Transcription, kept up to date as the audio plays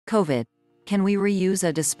COVID. Can we reuse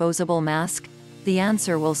a disposable mask? The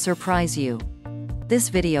answer will surprise you. This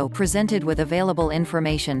video presented with available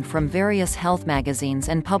information from various health magazines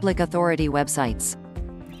and public authority websites.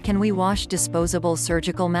 Can we wash disposable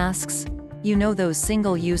surgical masks? You know, those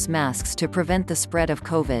single-use masks to prevent the spread of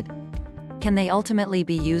COVID. Can they ultimately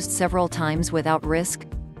be used several times without risk?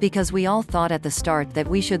 Because we all thought at the start that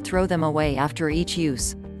we should throw them away after each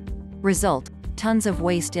use. Result: tons of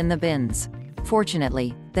waste in the bins.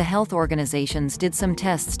 Fortunately, the health organizations did some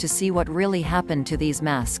tests to see what really happened to these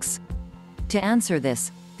masks. To answer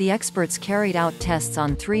this, the experts carried out tests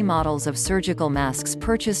on 3 models of surgical masks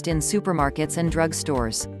purchased in supermarkets and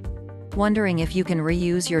drugstores. Wondering if you can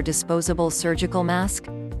reuse your disposable surgical mask?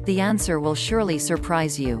 The answer will surely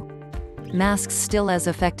surprise you. Masks still as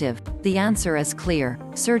effective? The answer is clear.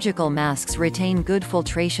 Surgical masks retain good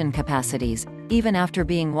filtration capacities, even after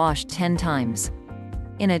being washed 10 times.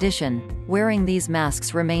 In addition, wearing these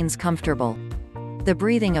masks remains comfortable. The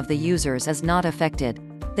breathing of the users is not affected.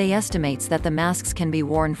 They estimates that the masks can be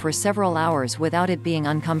worn for several hours without it being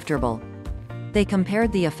uncomfortable. They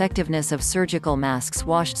compared the effectiveness of surgical masks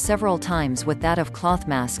washed several times with that of cloth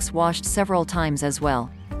masks washed several times as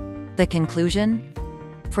well. The conclusion?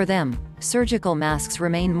 For them, surgical masks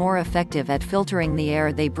remain more effective at filtering the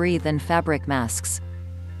air they breathe than fabric masks.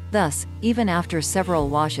 Thus, even after several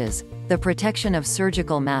washes, the protection of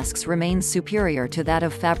surgical masks remains superior to that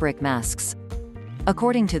of fabric masks.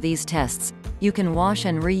 According to these tests, you can wash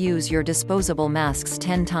and reuse your disposable masks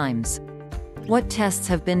 10 times. What tests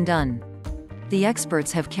have been done? The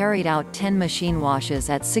experts have carried out 10 machine washes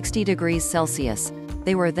at 60 degrees Celsius.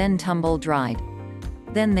 They were then tumble-dried.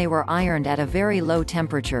 Then they were ironed at a very low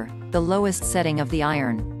temperature, the lowest setting of the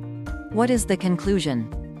iron. What is the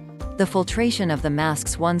conclusion? The filtration of the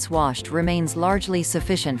masks once washed remains largely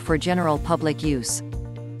sufficient for general public use.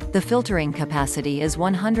 The filtering capacity is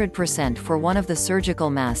 100% for one of the surgical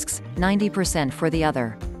masks, 90% for the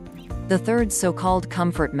other. The third so-called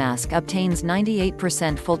comfort mask obtains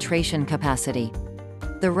 98% filtration capacity.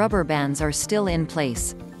 The rubber bands are still in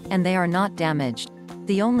place, and they are not damaged.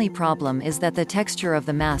 The only problem is that the texture of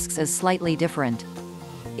the masks is slightly different.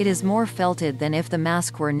 It is more felted than if the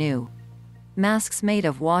mask were new. Masks made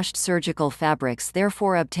of washed surgical fabrics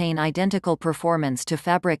therefore obtain identical performance to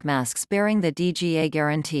fabric masks bearing the DGA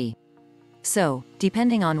guarantee. So,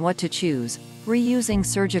 depending on what to choose, reusing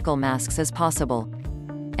surgical masks is possible.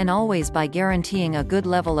 And always by guaranteeing a good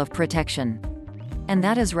level of protection. And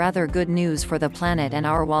that is rather good news for the planet and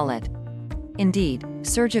our wallet. Indeed,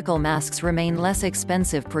 surgical masks remain less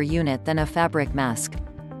expensive per unit than a fabric mask.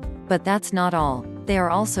 But that's not all. They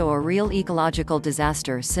are also a real ecological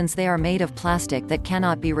disaster since they are made of plastic that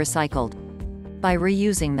cannot be recycled. By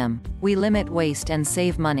reusing them, we limit waste and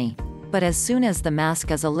save money. But as soon as the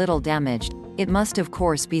mask is a little damaged, it must of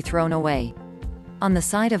course be thrown away. On the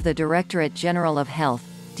side of the Directorate General of Health,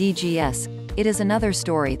 DGS, it is another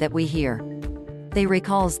story that we hear. They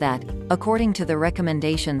recalls that, according to the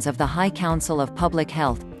recommendations of the High Council of Public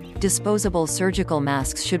Health, disposable surgical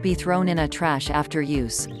masks should be thrown in a trash after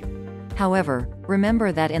use. However,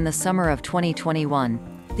 remember that in the summer of 2021,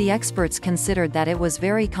 the experts considered that it was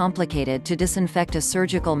very complicated to disinfect a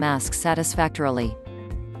surgical mask satisfactorily.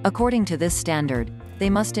 According to this standard, they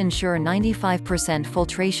must ensure 95%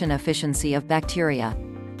 filtration efficiency of bacteria.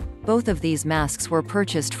 Both of these masks were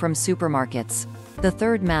purchased from supermarkets. The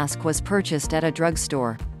third mask was purchased at a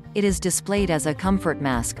drugstore. It is displayed as a comfort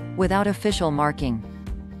mask, without official marking.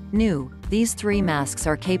 New, these 3 masks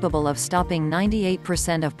are capable of stopping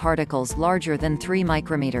 98% of particles larger than 3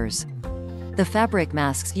 micrometers. The fabric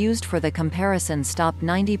masks used for the comparison stop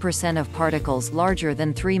 90% of particles larger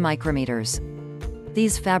than 3 micrometers.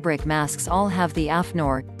 These fabric masks all have the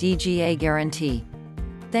AFNOR DGA guarantee.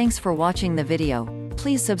 Thanks for watching the video.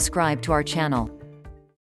 Please subscribe to our channel.